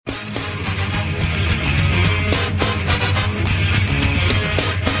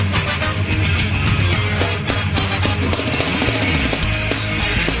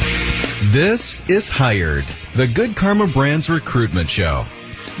This is Hired, the Good Karma Brands recruitment show.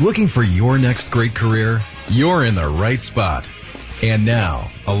 Looking for your next great career? You're in the right spot. And now,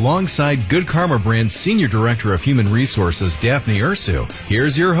 alongside Good Karma Brand's Senior Director of Human Resources, Daphne Ursu,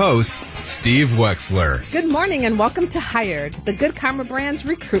 here's your host, Steve Wexler. Good morning and welcome to Hired, the Good Karma Brand's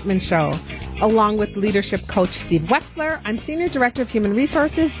recruitment show. Along with leadership coach Steve Wexler, I'm Senior Director of Human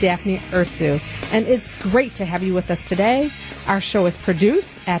Resources, Daphne Ursu. And it's great to have you with us today. Our show is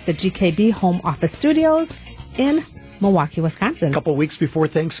produced at the GKB Home Office Studios in Milwaukee, Wisconsin. A couple weeks before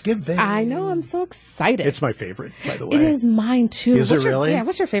Thanksgiving. I know, I'm so excited. It's my favorite, by the way. It is mine, too. Is it really?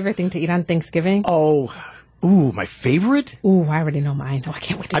 What's your favorite thing to eat on Thanksgiving? My favorite? Ooh, I already know mine. Oh, I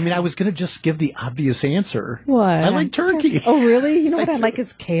can't wait to I was going to just give the obvious answer. What? I like turkey. Oh, really? You know what I like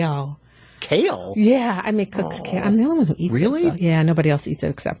is kale. Kale? Yeah, I make cooked kale. I'm the only one who eats really? it. Really? Yeah, nobody else eats it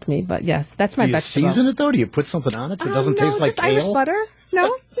except me. But yes, that's my vegetable. Do you season it, though? Do you put something on it so it doesn't taste like kale? Irish butter.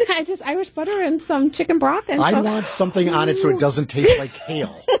 No, I just Irish butter and some chicken broth. And I want something on it so it doesn't taste like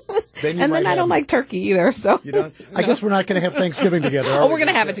kale. Then I don't like turkey either. So I guess we're not going to have Thanksgiving together. We're going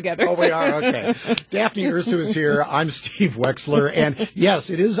to have it together. Oh, we are? Okay. Daphne Ursu is here. I'm Steve Wexler. And yes,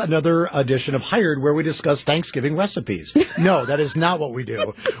 it is another edition of Hired where we discuss Thanksgiving recipes. No, that is not what we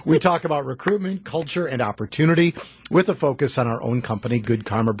do. We talk about recruitment, culture, and opportunity with a focus on our own company, Good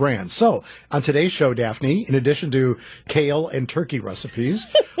Karma Brands. So on today's show, Daphne, in addition to kale and turkey recipes,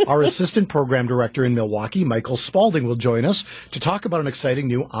 our assistant program director in Milwaukee, Michael Spalding, will join us to talk about an exciting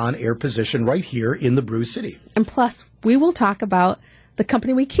new on-air position right here in the Brew City. And plus, we will talk about the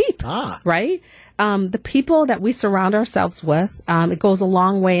company we keep, right? The people that we surround ourselves with. It goes a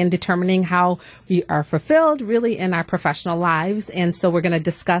long way in determining how we are fulfilled really in our professional lives. And so we're going to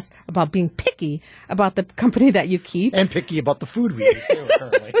discuss about being picky about the company that you keep. And picky about the food we eat, too,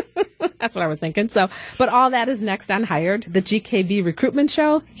 currently. That's what I was thinking. But all that is next on Hired, the GKB recruitment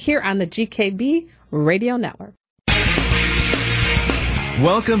show here on the GKB Radio Network.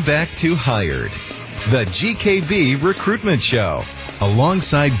 Welcome back to Hired, the GKB recruitment show.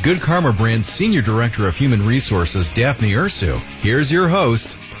 Alongside Good Karma Brand's Senior Director of Human Resources, Daphne Ursu, here's your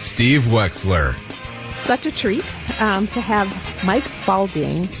host, Steve Wexler. Such a treat to have Mike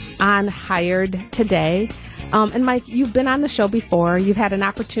Spalding on Hired today. And Mike, you've been on the show before. You've had an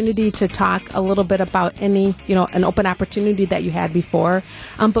opportunity to talk a little bit about an open opportunity that you had before.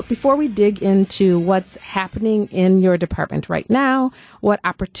 But before we dig into what's happening in your department right now, what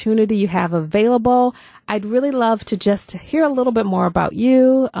opportunity you have available, I'd really love to just hear a little bit more about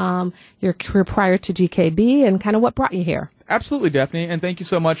you, your career prior to GKB, and kind of what brought you here. Absolutely, Daphne, and thank you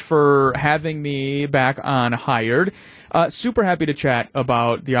so much for having me back on Hired. Super happy to chat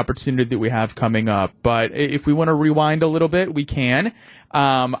about the opportunity that we have coming up, but if we want to rewind a little bit, we can.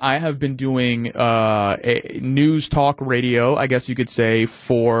 I have been doing a news talk radio, I guess you could say,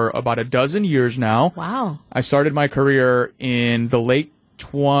 for about a dozen years now. Wow. I started my career in the late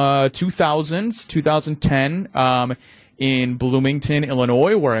 2000s, 2010, in Bloomington,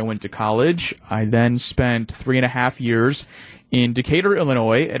 Illinois, where I went to college. I then spent 3.5 years in Decatur,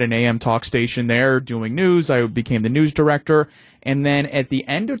 Illinois, at an AM talk station there doing news. I became the news director. And then at the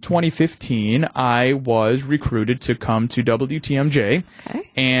end of 2015, I was recruited to come to WTMJ. Okay.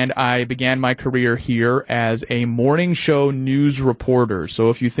 And I began my career here as a morning show news reporter.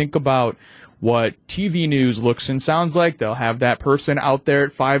 So if you think about what TV news looks and sounds like, they'll have that person out there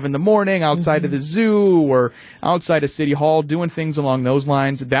at 5 a.m. outside of the zoo or outside of City Hall doing things along those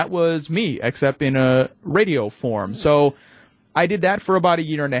lines. That was me, except in a radio form. So I did that for about 1.5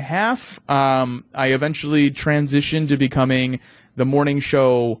 years. I eventually transitioned to becoming the morning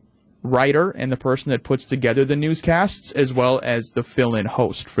show writer and the person that puts together the newscasts, as well as the fill-in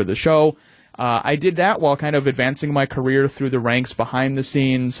host for the show. I did that while kind of advancing my career through the ranks behind the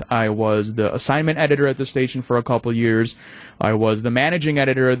scenes. I was the assignment editor at the station for a couple of years. I was the managing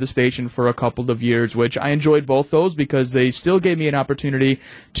editor of the station for a couple of years, which I enjoyed both those because they still gave me an opportunity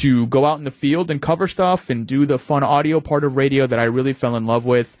to go out in the field and cover stuff and do the fun audio part of radio that I really fell in love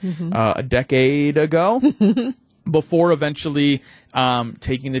with a decade ago. Before eventually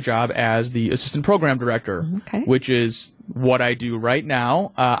taking the job as the assistant program director, which is what I do right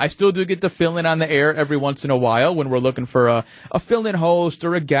now. I still do get to fill in on the air every once in a while when we're looking for a fill-in host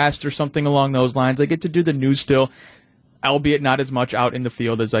or a guest or something along those lines. I get to do the news still, albeit not as much out in the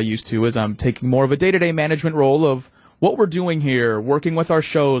field as I used to, as I'm taking more of a day-to-day management role of what we're doing here, working with our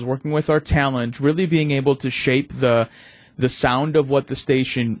shows, working with our talent, really being able to shape the sound of what the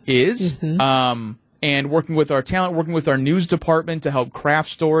station is. and working with our talent, working with our news department to help craft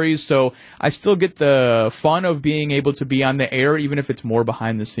stories. So I still get the fun of being able to be on the air, even if it's more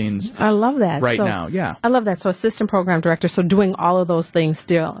behind the scenes. I love that. Now. Yeah. I love that. So assistant program director, so doing all of those things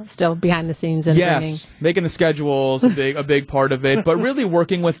still behind the scenes and making the schedules, a big part of it, but really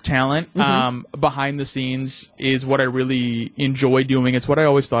working with talent behind the scenes is what I really enjoy doing. It's what I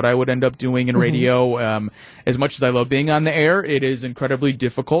always thought I would end up doing in radio. As much as I love being on the air, it is incredibly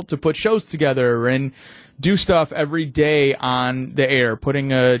difficult to put shows together and do stuff every day on the air, putting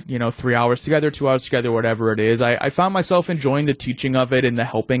 3 hours together, 2 hours together, whatever it is. I found myself enjoying the teaching of it and the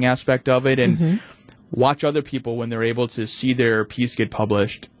helping aspect of it, and watch other people when they're able to see their piece get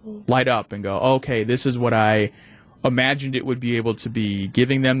published light up and go, okay, this is what I imagined it would be able to be,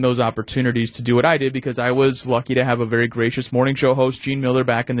 giving them those opportunities to do what I did, because I was lucky to have a very gracious morning show host, Gene Miller,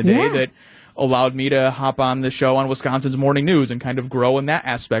 back in the day that allowed me to hop on the show on Wisconsin's Morning News and kind of grow in that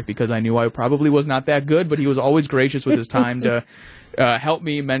aspect, because I knew I probably was not that good, but he was always gracious with his time to help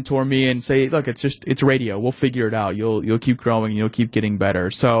me, mentor me, and say, look, it's radio. We'll figure it out. You'll keep growing. You'll keep getting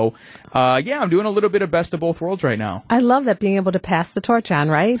better. So, I'm doing a little bit of best of both worlds right now. I love that, being able to pass the torch on,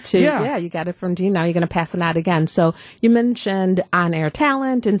 right? You got it from Gene. Now you're going to pass it on again. So you mentioned on-air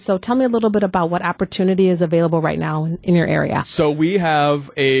talent. And so tell me a little bit about what opportunity is available right now in your area. So we have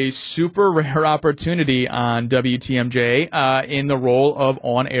a super rare opportunity on WTMJ in the role of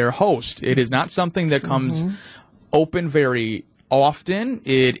on-air host. It is not something that comes open very often.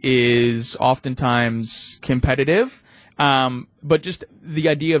 It is oftentimes competitive, but just the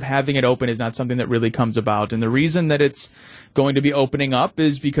idea of having it open is not something that really comes about. And the reason that it's going to be opening up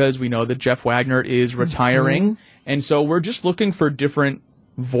is because we know that Jeff Wagner is retiring, and so we're just looking for different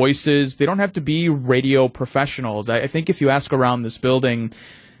voices. They don't have to be radio professionals. I think if you ask around this building,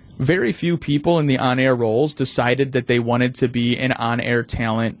 very few people in the on-air roles decided that they wanted to be an on-air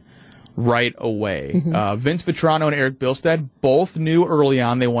talent right away. Vince Vitrano and Eric Bilstead both knew early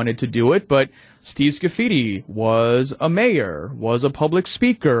on they wanted to do it, but Steve Scafidi was a mayor, was a public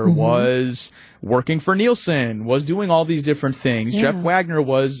speaker, was working for Nielsen, was doing all these different things. Jeff Wagner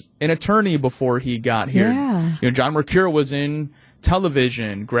was an attorney before he got here. John Mercure was in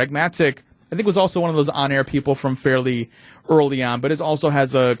television. Greg Matzik, I think, was also one of those on-air people from fairly early on, but also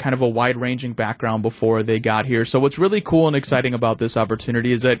has a kind of a wide-ranging background before they got here. So what's really cool and exciting about this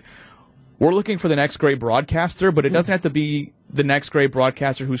opportunity is that we're looking for the next great broadcaster, but it doesn't have to be the next great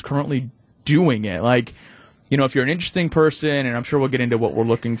broadcaster who's currently doing it. Like, if you're an interesting person, and I'm sure we'll get into what we're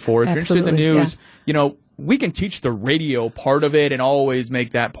looking for. If you're interested in the news, we can teach the radio part of it and always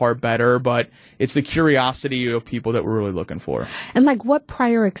make that part better, but it's the curiosity of people that we're really looking for. And what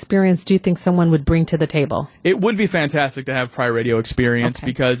prior experience do you think someone would bring to the table? It would be fantastic to have prior radio experience,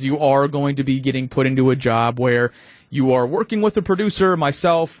 because you are going to be getting put into a job where you are working with a producer,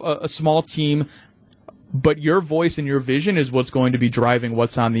 myself, a small team, but your voice and your vision is what's going to be driving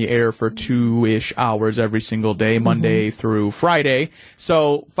what's on the air for 2-ish hours every single day, Monday through Friday.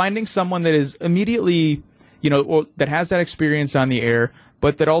 So finding someone that is immediately, or that has that experience on the air,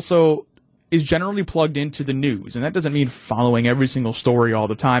 but that also is generally plugged into the news. And that doesn't mean following every single story all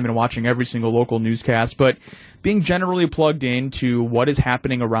the time and watching every single local newscast, but being generally plugged into what is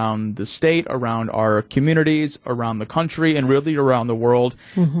happening around the state, around our communities, around the country, and really around the world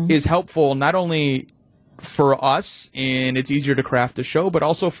is helpful, not only for us, and it's easier to craft the show, but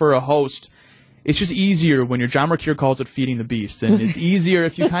also for a host. It's just easier when John Mercure calls it feeding the beast, and it's easier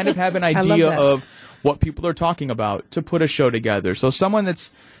if you kind of have an idea of what people are talking about to put a show together. So someone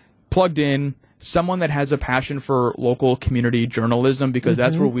that's plugged in, someone that has a passion for local community journalism, because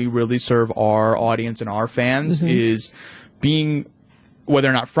that's where we really serve our audience and our fans, is being, whether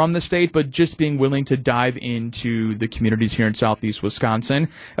or not from the state, but just being willing to dive into the communities here in Southeast Wisconsin.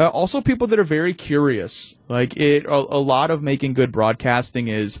 Also people that are very curious. A lot of making good broadcasting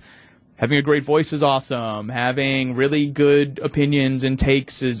is having a great voice is awesome. Having really good opinions and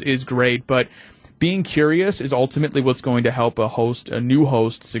takes is great, but being curious is ultimately what's going to help a new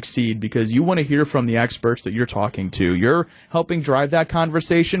host succeed, because you want to hear from the experts that you're talking to. You're helping drive that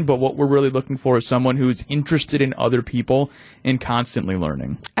conversation, but what we're really looking for is someone who's interested in other people and constantly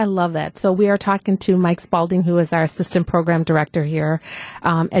learning. I love that. So we are talking to Mike Spalding, who is our assistant program director here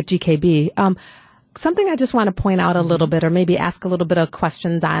at GKB. Something I just want to point out a little bit, or maybe ask a little bit of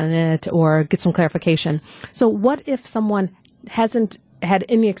questions on it, or get some clarification. So what if someone hasn't had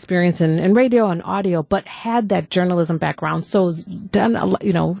any experience in radio and audio, but had that journalism background, so did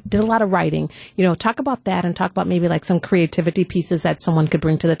a lot of writing? Talk about that, and talk about maybe some creativity pieces that someone could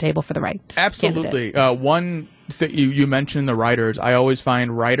bring to the table for the right Absolutely. candidate. One thing you mentioned, the writers. I always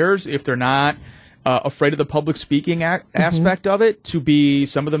find writers, if they're not afraid of the public speaking aspect of it, to be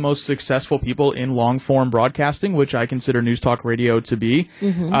some of the most successful people in long-form broadcasting, which I consider news talk radio to be,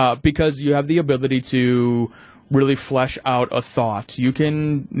 because you have the ability to really flesh out a thought. You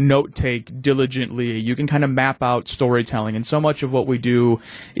can note take diligently. You can kind of map out storytelling. And so much of what we do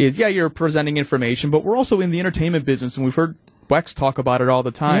is, you're presenting information, but we're also in the entertainment business, and we've heard Wex talk about it all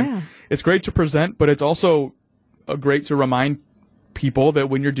the time. Yeah. It's great to present, but it's also great to remind people that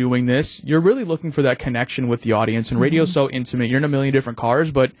when you're doing this, you're really looking for that connection with the audience. And radio's so intimate. You're in a million different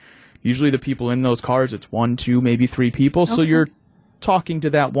cars, but usually the people in those cars, it's 1, 2, maybe 3 people. So you're talking to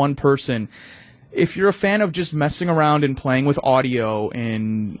that one person. If you're a fan of just messing around and playing with audio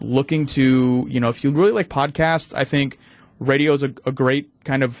and looking to, if you really like podcasts, I think radio is a great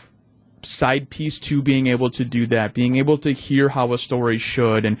kind of side piece to being able to do that, being able to hear how a story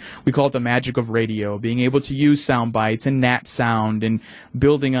should, and we call it the magic of radio, being able to use sound bites and nat sound and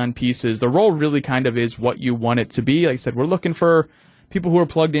building on pieces. The role really kind of is what you want it to be. Like I said, we're looking for people who are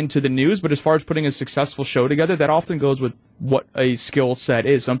plugged into the news, but as far as putting a successful show together, that often goes with what a skill set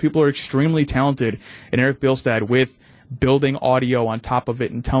is. Some people are extremely talented, and Eric Bilstad, with building audio on top of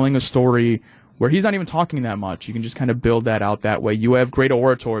it and telling a story where he's not even talking that much. You can just kind of build that out that way. You have great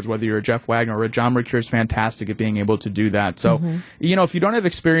orators, whether you're a Jeff Wagner or a John Mercure is fantastic at being able to do that. So, if you don't have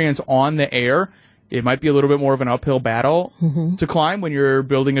experience on the air, it might be a little bit more of an uphill battle to climb when you're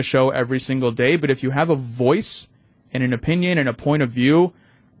building a show every single day. But if you have a voice and an opinion and a point of view,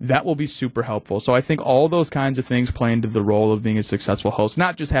 that will be super helpful. So I think all those kinds of things play into the role of being a successful host,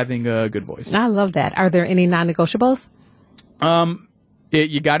 not just having a good voice. I love that. Are there any non-negotiables?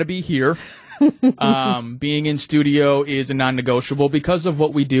 You got to be here. Being in studio is a non-negotiable because of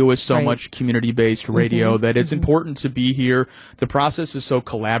what we do is so much community-based radio that it's important to be here. The process is so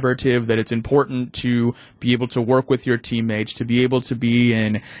collaborative that it's important to be able to work with your teammates, to be able to be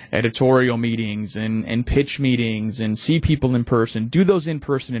in editorial meetings and pitch meetings and see people in person, do those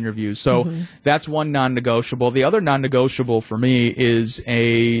in-person interviews. So that's one non-negotiable. The other non-negotiable for me is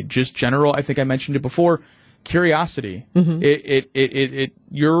a just general, I think I mentioned it before, curiosity.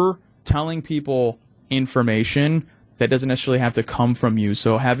 You're telling people information that doesn't necessarily have to come from you.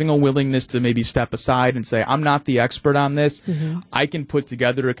 So having a willingness to maybe step aside and say, I'm not the expert on this. I can put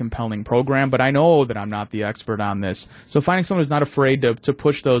together a compelling program, but I know that I'm not the expert on this. So finding someone who's not afraid to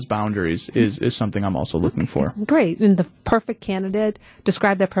push those boundaries is something I'm also looking for. Great. And the perfect candidate,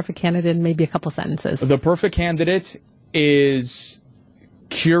 describe that perfect candidate in maybe a couple sentences. The perfect candidate is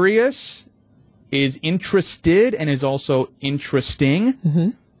curious, is interested, and is also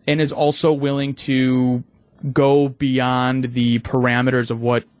interesting. And is also willing to go beyond the parameters of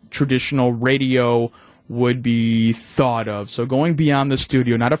what traditional radio would be thought of. So going beyond the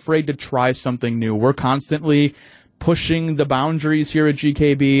studio, not afraid to try something new. We're constantly pushing the boundaries here at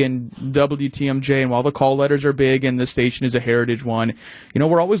GKB and WTMJ, and while the call letters are big and the station is a heritage one,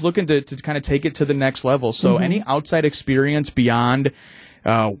 we're always looking to kind of take it to the next level. So any outside experience beyond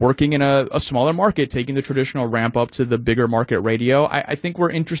working in a smaller market, taking the traditional ramp up to the bigger market radio. I think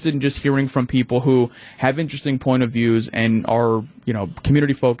we're interested in just hearing from people who have interesting point of views and are,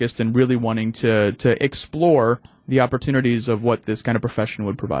 community focused and really wanting to explore the opportunities of what this kind of profession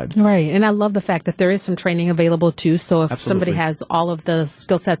would provide. Right. And I love the fact that there is some training available too. So if somebody has all of the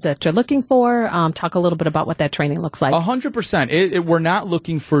skill sets that you're looking for, talk a little bit about what that training looks like. 100%. We're not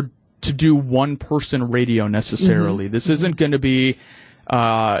looking to do one person radio necessarily. This isn't going to be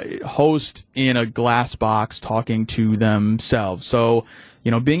host in a glass box talking to themselves. So,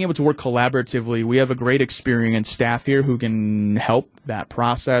 being able to work collaboratively, we have a great experienced staff here who can help that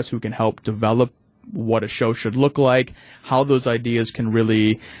process, who can help develop what a show should look like, how those ideas can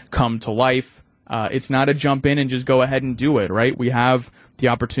really come to life. It's not a jump in and just go ahead and do it, right? We have the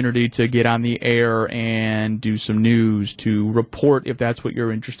opportunity to get on the air and do some news, to report if that's what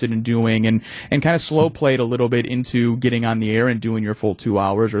you're interested in doing, and kind of slow play it a little bit into getting on the air and doing your full 2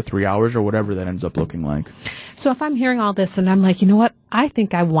 hours or 3 hours or whatever that ends up looking like. So if I'm hearing all this and I'm like, you know what, I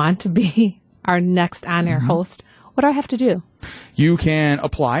think I want to be our next on-air host, what do I have to do? You can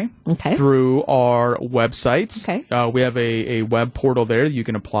apply through our website. We have a web portal there that you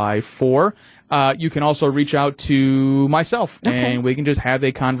can apply for. You can also reach out to myself, and we can just have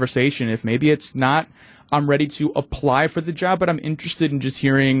a conversation. If maybe it's not, I'm ready to apply for the job, but I'm interested in just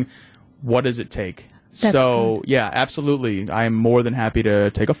hearing what does it take. So, yeah, absolutely. I'm more than happy to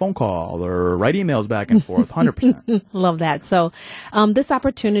take a phone call or write emails back and forth, 100%. Love that. So this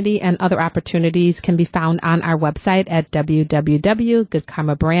opportunity and other opportunities can be found on our website at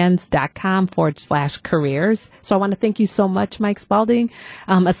www.goodkarmabrands.com/careers. So I want to thank you so much, Mike Spalding,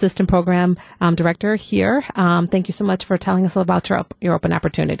 Assistant Program Director here. Thank you so much for telling us about your open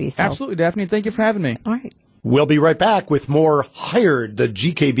opportunities. So. Absolutely, Daphne. Thank you for having me. All right. We'll be right back with more Hired, the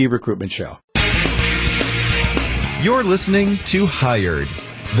GKB Recruitment Show. You're listening to Hired,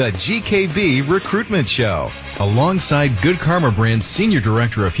 the GKB Recruitment Show. Alongside Good Karma Brand's Senior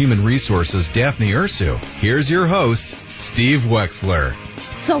Director of Human Resources, Daphne Ursu, here's your host, Steve Wexler.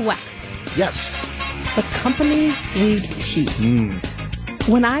 So, Wex. Yes. The company we keep.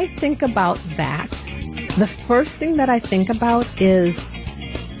 When I think about that, the first thing that I think about is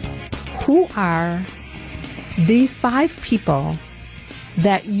who are the 5 people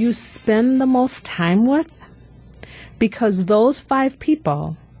that you spend the most time with, because those 5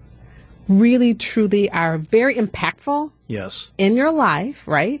 people really truly are very impactful in your life,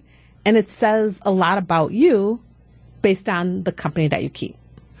 right? And it says a lot about you based on the company that you keep.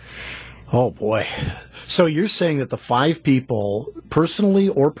 Oh, boy. So you're saying that the 5 people, personally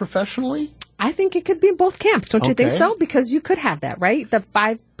or professionally? I think it could be in both camps. Don't you think so? Because you could have that, right? The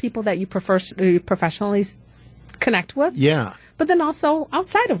 5 people that you professionally connect with. Yeah. But then also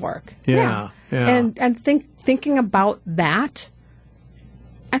outside of work. Yeah. And thinking about that,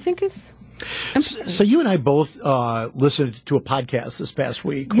 I think is important. So you and I both listened to a podcast this past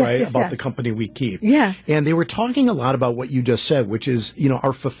week, right, about the company we keep. Yeah. And they were talking a lot about what you just said, which is,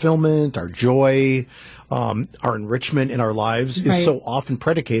 our fulfillment, our joy, our enrichment in our lives is so often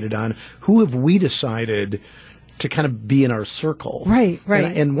predicated on who have we decided to kind of be in our circle. Right.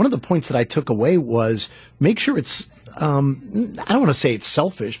 And one of the points that I took away was make sure it's I don't want to say it's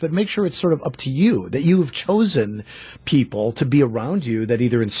selfish, but make sure it's sort of up to you, that you have chosen people to be around you that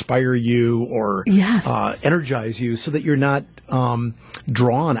either inspire you or energize you so that you're not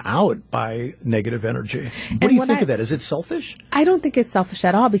drawn out by negative energy. What do you think of that? Is it selfish? I don't think it's selfish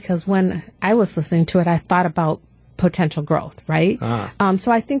at all, because when I was listening to it, I thought about potential growth, right?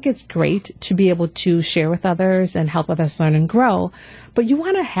 So I think it's great to be able to share with others and help others learn and grow. But you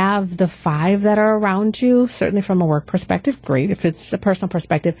want to have the 5 that are around you, certainly from a work perspective, great. If it's a personal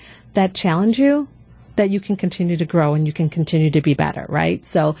perspective, that challenge you, that you can continue to grow and you can continue to be better, right?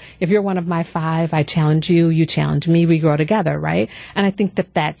 So if you're one of my 5, I challenge you, you challenge me, we grow together, right? And I think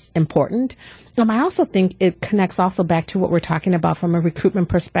that that's important. I also think it connects also back to what we're talking about from a recruitment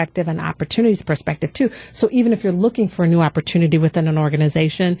perspective and opportunities perspective too. So even if you're looking for a new opportunity within an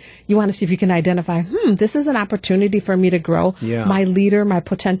organization, you want to see if you can identify, this is an opportunity for me to grow. Yeah. My leader, my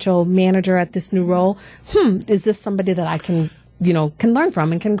potential manager at this new role, is this somebody that I can learn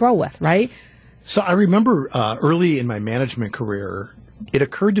from and can grow with, right? So I remember early in my management career, it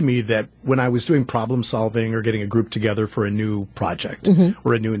occurred to me that when I was doing problem solving or getting a group together for a new project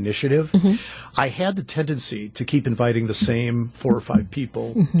or a new initiative, I had the tendency to keep inviting the same 4 or 5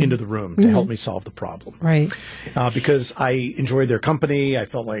 people into the room to help me solve the problem. Right. Because I enjoyed their company. I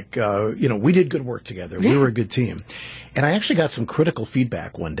felt like, we did good work together. We were a good team. And I actually got some critical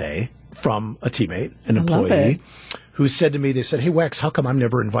feedback one day from a teammate, an employee, who said to me, they said, "Hey, Wex, how come I'm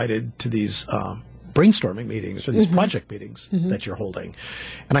never invited to these brainstorming meetings or these project meetings that you're holding?"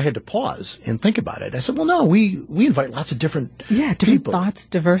 And I had to pause and think about it. I said, "Well, no, we invite lots of different people. Thoughts,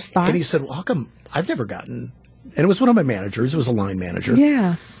 diverse thoughts." And he said, "Well, how come I've never gotten?" And it was one of my managers. It was a line manager.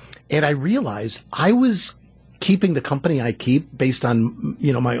 Yeah. And I realized I was keeping the company I keep based on,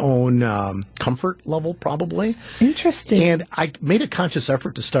 my own comfort level, probably. Interesting. And I made a conscious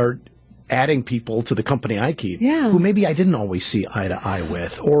effort to start adding people to the company I keep Yeah. who maybe I didn't always see eye to eye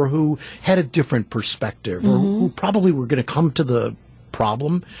with, or who had a different perspective, or who probably were going to come to the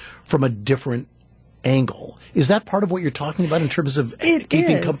problem from a different angle. Is that part of what you're talking about in terms of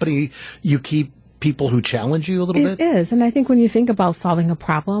keeping company you keep people who challenge you a little bit? It is. And I think when you think about solving a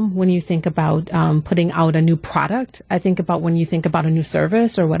problem, when you think about putting out a new product, I think about when you think about a new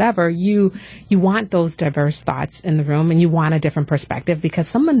service or whatever, you want those diverse thoughts in the room, and you want a different perspective, because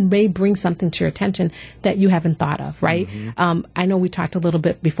someone may bring something to your attention that you haven't thought of, right? I know we talked a little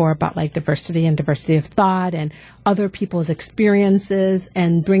bit before about like diversity and diversity of thought and other people's experiences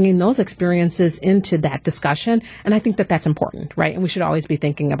and bringing those experiences into that discussion. And I think that that's important, right? And we should always be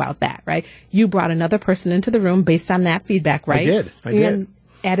thinking about that, right? You brought another person into the room based on that feedback, right? I did. And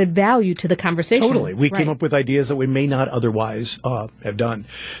added value to the conversation. Totally. We came up with ideas that we may not otherwise have done.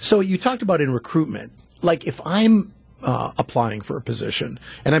 So you talked about in recruitment, like if I'm applying for a position,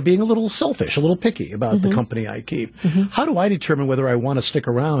 and I'm being a little selfish, a little picky about the company I keep. How do I determine whether I want to stick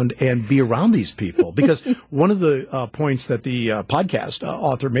around and be around these people? Because one of the points that the podcast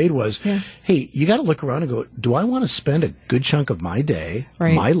author made was, hey, you got to look around and go, do I want to spend a good chunk of my day,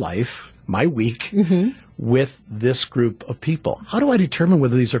 my life, my week with this group of people? How do I determine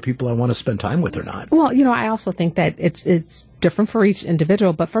whether these are people I want to spend time with or not? Well, I also think that it's different for each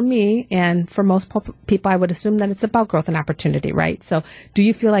individual, but for me and for most people, I would assume that it's about growth and opportunity, right? So do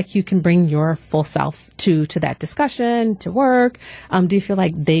you feel like you can bring your full self to that discussion, to work? Do you feel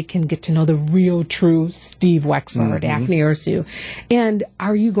like they can get to know the real, true Steve Wexler or Daphne Ursu? And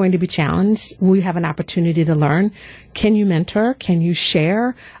are you going to be challenged? Will you have an opportunity to learn? Can you mentor? Can you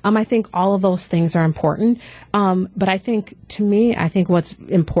share? I think all of those things are important. But I think, to me, I think what's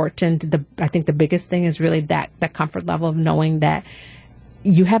important, I think the biggest thing is really that comfort level of knowing that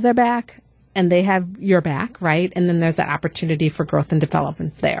you have their back and they have your back, right? And then there's that opportunity for growth and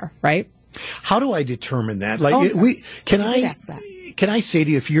development there, right? How do I determine that? Can I say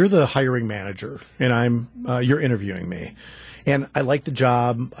to you, if you're the hiring manager and you're interviewing me, and I like the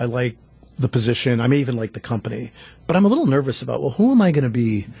job, I like the position, I may even like the company, but I'm a little nervous about, well, who am I going to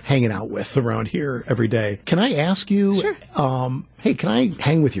be hanging out with around here every day? Can I ask you, hey, can I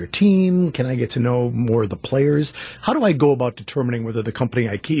hang with your team? Can I get to know more of the players? How do I go about determining whether the company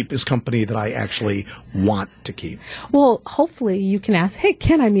I keep is company that I actually want to keep? Well, hopefully you can ask, hey,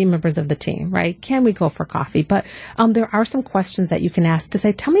 can I meet members of the team, right? Can we go for coffee? But there are some questions that you can ask to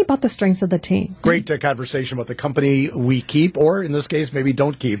say, tell me about the strengths of the team. Great conversation about the company we keep, or in this case, maybe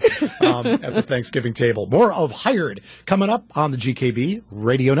don't keep, at the Thanksgiving table. More of Hired coming up on the GKB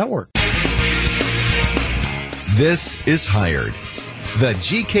Radio Network. This is Hired, the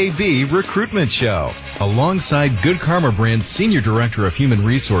GKB Recruitment Show. Alongside Good Karma Brand's Senior Director of Human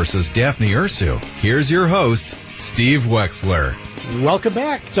Resources, Daphne Ursu, here's your host, Steve Wexler. Welcome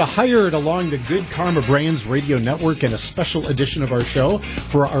back to Hired along the Good Karma Brands Radio Network, and a special edition of our show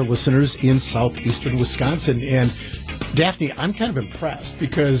for our listeners in southeastern Wisconsin. And Daphne, I'm kind of impressed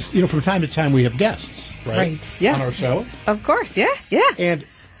because, from time to time we have guests, right? Yes. On our show. Of course, yeah. And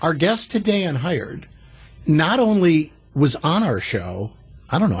our guest today on Hired not only was on our show,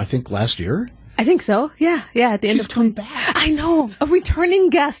 I don't know, I think last year. I think so. Yeah. At the end She's of come back. I know, a returning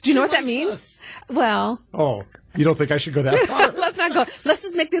guest. Do you know what that likes means? us. Well, you don't think I should go that far? let's not go. Let's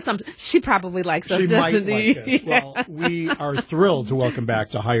just make the assumption. She probably likes us, She might doesn't like he? us. Well, we are thrilled to welcome back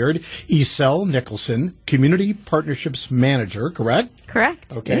to Hired Isel Nicholson, Community Partnerships Manager, correct?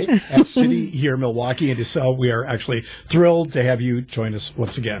 Correct. Okay, at City Year Milwaukee. And Isel, we are actually thrilled to have you join us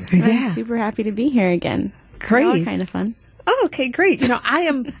once again. I'm super happy to be here again. Great. All kind of fun. Oh, okay, great. I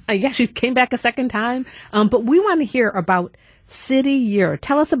am, she came back a second time, but we want to hear about City Year.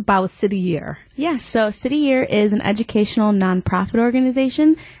 Tell us about City Year. Yeah, so City Year is an educational nonprofit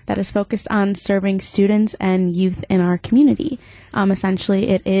organization that is focused on serving students and youth in our community. Essentially,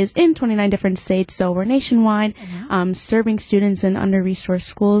 it is in 29 different states, so we're nationwide, serving students in under-resourced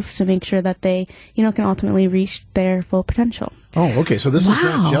schools to make sure that they, can ultimately reach their full potential. Oh, okay. So this is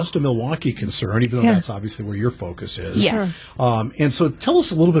not just a Milwaukee concern, even though that's obviously where your focus is. Yes. And so tell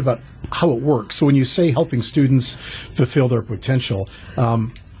us a little bit about how it works. So when you say helping students fulfill their potential,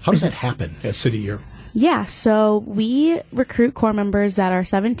 how does that happen at City Year? Yeah, so we recruit core members that are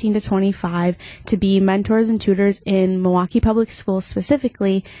 17 to 25 to be mentors and tutors in Milwaukee Public Schools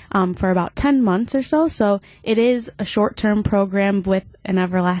specifically for about 10 months or so. So it is a short-term program with an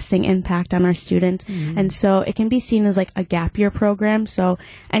everlasting impact on our students. And so it can be seen as like a gap year program. So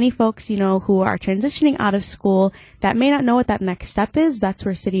any folks, who are transitioning out of school that may not know what that next step is, that's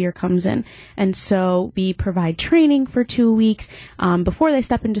where City Year comes in. And so we provide training for 2 weeks before they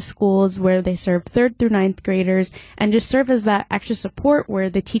step into schools where they serve 3rd through 9th graders and just serve as that extra support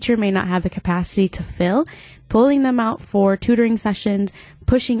where the teacher may not have the capacity to fill, pulling them out for tutoring sessions,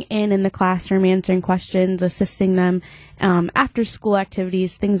 pushing in the classroom, answering questions, assisting them after school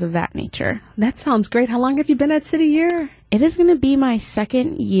activities, things of that nature. That sounds great. How long have you been at City Year? It is going to be my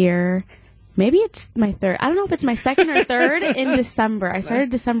 2nd year. Maybe it's my 3rd. I don't know if it's my 2nd or 3rd in December. I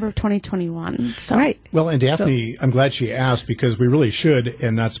started December of 2021. So. Right. Well, and Daphne, I'm glad she asked because we really should,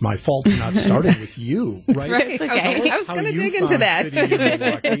 and that's my fault for not starting with you, right? Right. It's okay. I was going to dig into that. City Year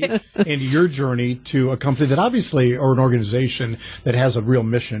Milwaukee and your journey to a company that obviously, or an organization that has a real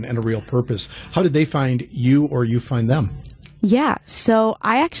mission and a real purpose. How did they find you or you find them? Yeah, so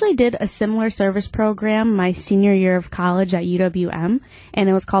I actually did a similar service program my senior year of college at UWM, and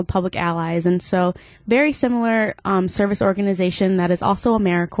it was called Public Allies. And so very similar service organization that is also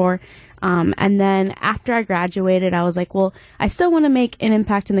AmeriCorps. And then after I graduated, I was like, well, I still want to make an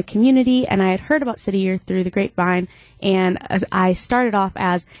impact in the community. And I had heard about City Year through the grapevine. And as I started off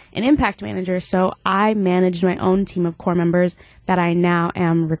as an impact manager, so I managed my own team of core members that I now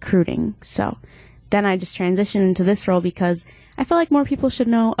am recruiting. So then I just transitioned into this role because I feel like more people should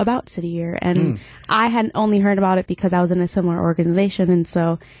know about City Year. And I hadn't only heard about it because I was in a similar organization. And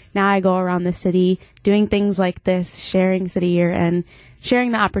so now I go around the city doing things like this, sharing City Year and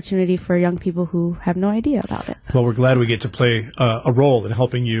sharing the opportunity for young people who have no idea about it. Well, we're glad we get to play a role in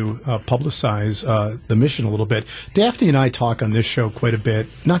helping you publicize the mission a little bit. Daphne and I talk on this show quite a bit,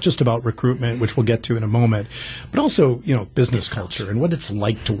 not just about recruitment, which we'll get to in a moment, but also, business culture and what it's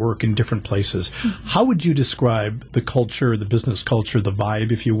like to work in different places. How would you describe the culture, the business culture, the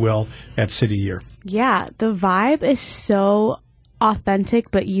vibe, if you will, at City Year? Yeah, the vibe is so authentic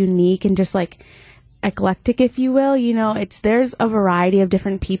but unique and just like eclectic, if you will. There's a variety of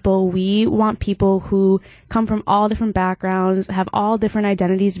different people. We want people who come from all different backgrounds, have all different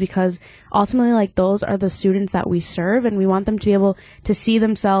identities, because ultimately, like, those are the students that we serve, and we want them to be able to see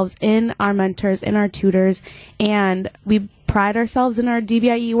themselves in our mentors, in our tutors, and we pride ourselves in our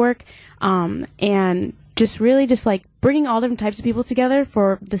DBIE work, and just really just like bringing all different types of people together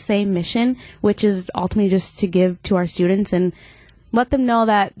for the same mission, which is ultimately just to give to our students and let them know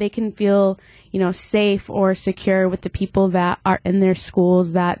that they can feel safe or secure with the people that are in their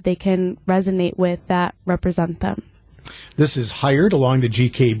schools that they can resonate with, that represent them. This is Hired along the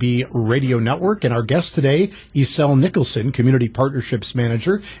GKB Radio Network, and our guest today, Isel Nicholson, Community Partnerships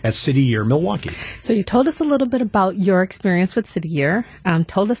Manager at City Year Milwaukee. So you told us a little bit about your experience with City Year,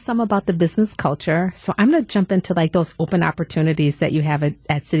 told us some about the business culture. So I'm going to jump into like those open opportunities that you have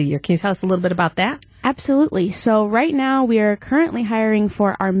at City Year. Can you tell us a little bit about that? Absolutely. So right now we are currently hiring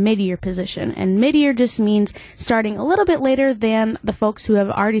for our mid-year position, and mid-year just means starting a little bit later than the folks who have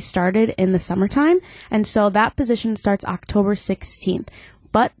already started in the summertime. And so that position starts October 16th.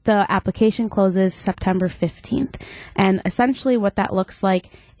 But the application closes September 15th. And essentially what that looks like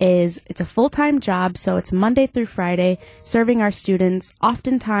is it's a full-time job, so it's Monday through Friday, serving our students.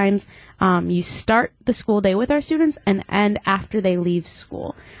 Oftentimes, you start the school day with our students and end after they leave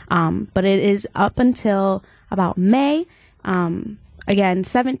school. But it is up until about May, again,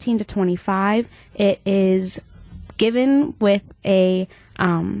 17 to 25. It is given with a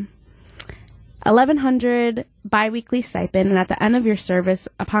 $1,100 biweekly stipend, and at the end of your service,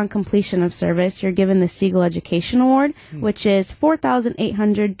 upon completion of service, you're given the Siegel Education Award, which is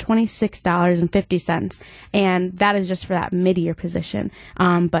 $4,826.50, and that is just for that mid-year position.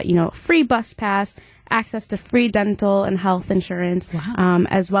 But free bus pass, access to free dental and health insurance,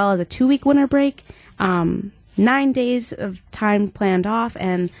 as well as a 2-week winter break. 9 days of time planned off,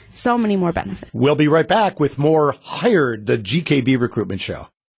 and so many more benefits. We'll be right back with more Hired, the GKB Recruitment Show.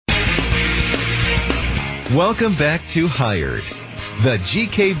 Welcome back to Hired, the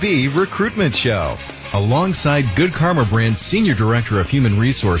GKB Recruitment Show. Alongside Good Karma Brand's Senior Director of Human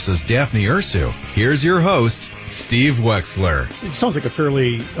Resources, Daphne Ursu, here's your host, Steve Wexler. It sounds like a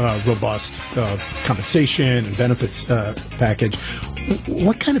fairly robust compensation and benefits package.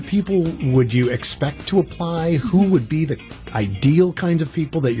 What kind of people would you expect to apply? Who would be the ideal kinds of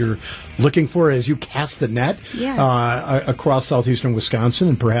people that you're looking for as you cast the net across southeastern Wisconsin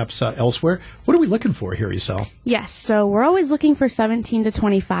and perhaps elsewhere? What are we looking for here, Isel? Yes, so we're always looking for 17 to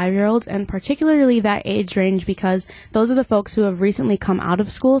 25-year-olds, and particularly that age range because those are the folks who have recently come out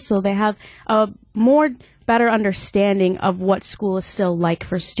of school, so they have a better understanding of what school is still like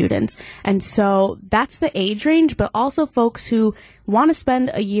for students. And so that's the age range, but also folks who want to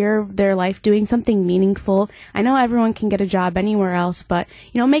spend a year of their life doing something meaningful. I know everyone can get a job anywhere else, but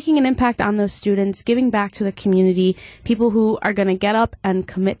making an impact on those students, giving back to the community, people who are going to get up and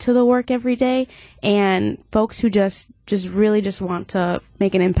commit to the work every day, and folks who just really want to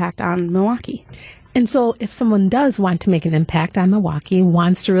make an impact on Milwaukee. And so if someone does want to make an impact on Milwaukee,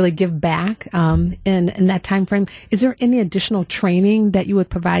 wants to really give back in that time frame, is there any additional training that you would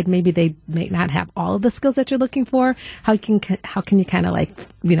provide? Maybe they may not have all of the skills that you're looking for. How can you kind of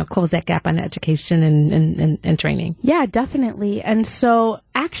close that gap on education and training? Yeah, definitely. And so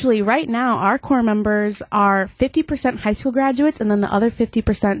actually right now our core members are 50% high school graduates, and then the other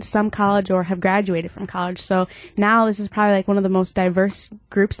 50% some college or have graduated from college. So now this is probably like one of the most diverse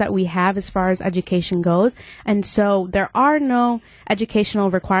groups that we have as far as education goes. And so there are no educational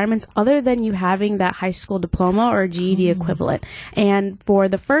requirements other than you having that high school diploma or GED equivalent. And for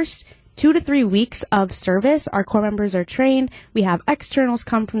the first 2 to 3 weeks of service. Our core members are trained. We have externals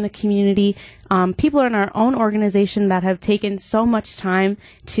come from the community. People in our own organization that have taken so much time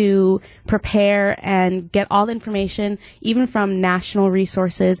to prepare and get all the information, even from national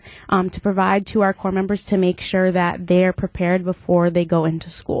resources, to provide to our core members to make sure that they're prepared before they go into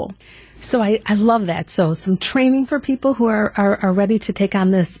school. So I love that. So some training for people who are ready to take on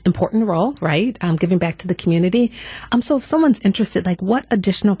this important role, right? Giving back to the community. So if someone's interested, like what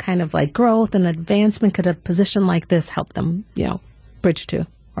additional kind of like growth and advancement could a position like this help them, bridge to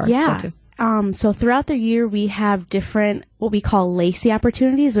or go to? So throughout the year, we have different, what we call LACY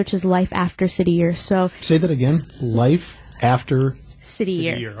opportunities, which is Life After City Year. So say that again. Life after City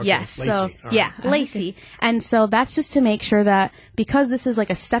Year. Okay. Yes. LACY. So, All right. yeah, LACY. And so that's just to make sure that because this is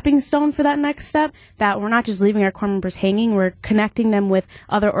like a stepping stone for that next step, that we're not just leaving our core members hanging, we're connecting them with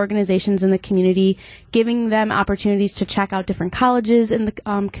other organizations in the community, giving them opportunities to check out different colleges in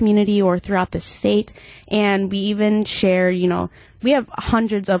the community or throughout the state. And we even share, we have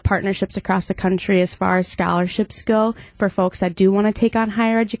hundreds of partnerships across the country as far as scholarships go for folks that do want to take on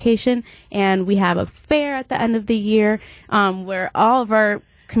higher education. And we have a fair at the end of the year where all of our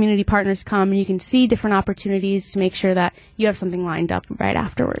community partners come and you can see different opportunities to make sure that you have something lined up right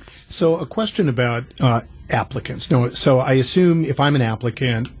afterwards. So a question about applicants. No, so I assume if I'm an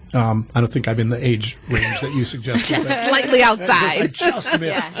applicant, I don't think I'm in the age range that you suggested. Just slightly outside. Just a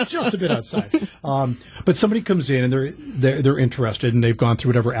bit outside. But somebody comes in and they're interested and they've gone through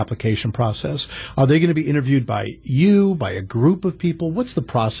whatever application process. Are they going to be interviewed by you, by a group of people? What's the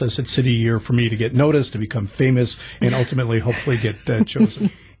process at City Year for me to get noticed, to become famous, and ultimately hopefully get chosen?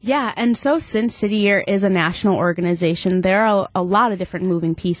 Yeah, and so since City Year is a national organization, there are a lot of different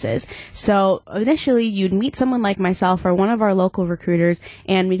moving pieces. So initially, you'd meet someone like myself or one of our local recruiters,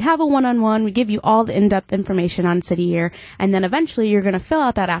 and we'd have a one-on-one. We'd give you all the in-depth information on City Year, and then eventually you're going to fill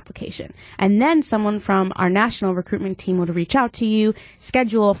out that application. And then someone from our national recruitment team would reach out to you,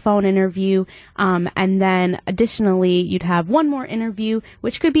 schedule a phone interview, and then additionally, you'd have one more interview,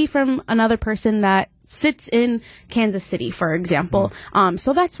 which could be from another person that sits in Kansas City, for example.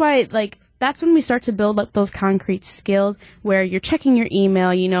 So that's why, that's when we start to build up those concrete skills where you're checking your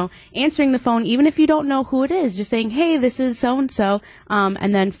email, answering the phone, even if you don't know who it is, just saying, hey, this is so-and-so,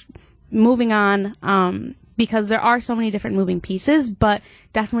 and then moving on, because there are so many different moving pieces, but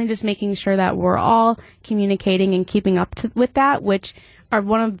definitely just making sure that we're all communicating and keeping up with that, which are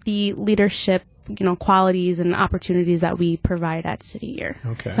one of the leadership qualities and opportunities that we provide at City Year.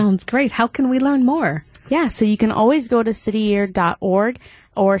 Okay. Sounds great. How can we learn more? Yeah, so you can always go to cityyear.org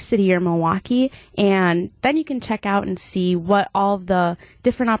or City Year Milwaukee, and then you can check out and see what all the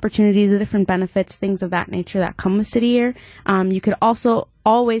different opportunities, the different benefits, things of that nature that come with City Year. You could also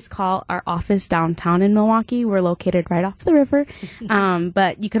always call our office downtown in Milwaukee. We're located right off the river,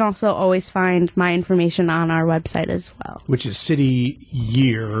 but you can also always find my information on our website as well. Which is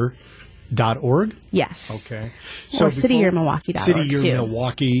cityyear.org? Yes. Okay. So or cityyearmilwaukee.org City Year too.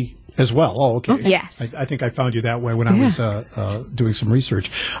 Milwaukee as well. Oh, okay. Yes. I think I found you that way when I was doing some research.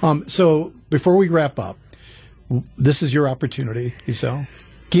 So before we wrap up, this is your opportunity, Isel.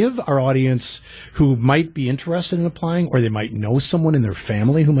 Give our audience who might be interested in applying, or they might know someone in their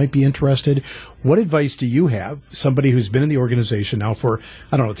family who might be interested, what advice do you have? Somebody who's been in the organization now for,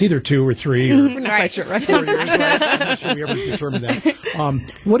 I don't know, it's either 2 or 3 or We're not quite sure, right? 4 years, right? I'm not sure we ever determined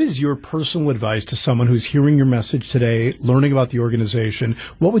that. What is your personal advice to someone who's hearing your message today, learning about the organization?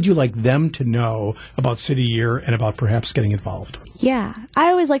 What would you like them to know about City Year and about perhaps getting involved? Yeah, I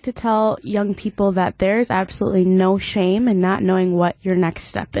always like to tell young people that there's absolutely no shame in not knowing what your next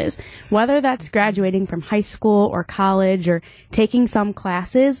step is. Whether that's graduating from high school or college or taking some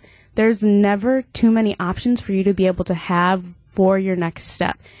classes, there's never too many options for you to be able to have for your next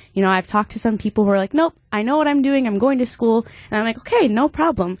step. I've talked to some people who are like, nope, I know what I'm doing. I'm going to school. And I'm like, okay, no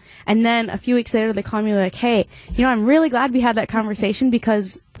problem. And then a few weeks later, they call me like, hey, I'm really glad we had that conversation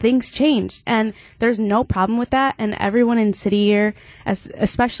because things changed. And there's no problem with that. And everyone in City Year,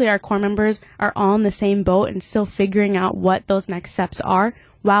 especially our core members, are all in the same boat and still figuring out what those next steps are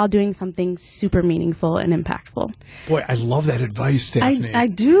while doing something super meaningful and impactful. Boy, I love that advice, Daphne. I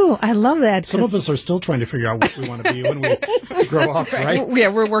do. I love that. Some of us are still trying to figure out what we want to be when we grow up, right? Yeah,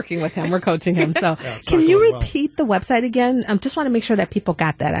 we're working with him. We're coaching him. So can you repeat the website again? Just want to make sure that people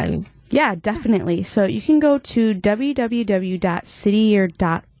got that. Yeah, definitely. So you can go to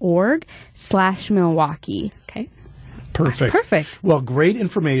www.cityyear.org/Milwaukee. Okay. Perfect. Well, great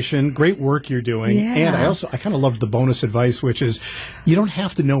information, great work you're doing. Yeah. And I kind of loved the bonus advice, which is you don't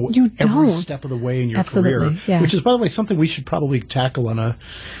have to know You every don't. step of the way in your Absolutely, career, yeah. which is, by the way, something we should probably tackle on a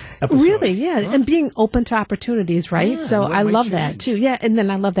episode. Really, yeah. And being open to opportunities, right? Yeah, so what I might love that change. too. Yeah. And then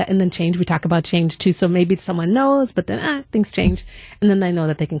I love that. And then change. We talk about change too. So maybe someone knows, but then things change. And then they know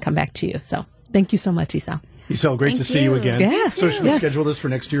that they can come back to you. So thank you so much, Isel. So great to see you again. Yes, So should we yes. schedule this for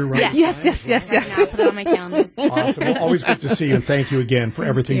next year, right? Yes. I'll put it on my calendar. Awesome. Well, always good to see you, and thank you again for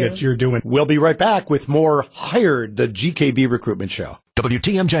everything that you're doing. We'll be right back with more Hired, the GKB Recruitment Show.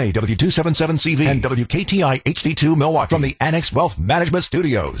 WTMJ, W277CV, and WKTI HD2 Milwaukee from the Annex Wealth Management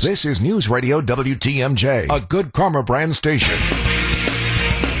Studios. This is News Radio WTMJ, a Good Karma brand station.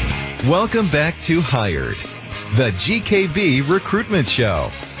 Welcome back to Hired, the GKB Recruitment Show.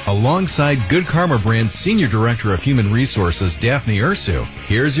 Alongside Good Karma Brand's Senior Director of Human Resources, Daphne Ursu,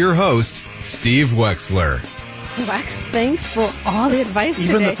 here's your host, Steve Wexler. Wex, thanks for all the advice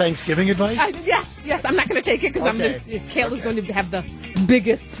Even today. the Thanksgiving advice? Yes. I'm not going to take it because Kayla's going to have the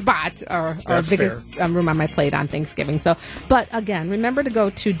biggest spot or That's biggest room on my plate on Thanksgiving. So, but again, remember to go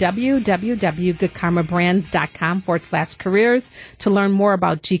to www.goodkarmabrands.com/careers to learn more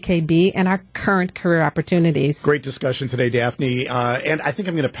about GKB and our current career opportunities. Great discussion today, Daphne. And I think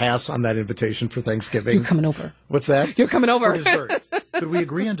I'm going to pass on that invitation for Thanksgiving. You're coming over. What's that? You're coming over. For dessert. Did we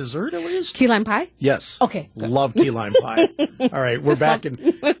agree on dessert at least? Key lime pie? Yes. Okay, good. Love key lime pie. All right, we're back in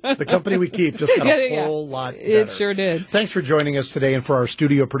the company we keep just got a whole lot better. It sure did. Thanks for joining us today, and for our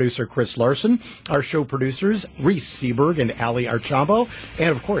studio producer, Chris Larson, our show producers, Reese Seberg and Ali Archambault, and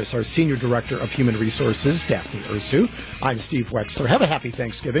of course, our Senior Director of Human Resources, Daphne Ursu. I'm Steve Wexler. Have a happy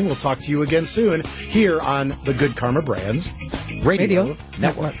Thanksgiving. We'll talk to you again soon here on the Good Karma Brands Radio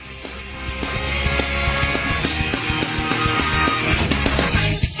Network.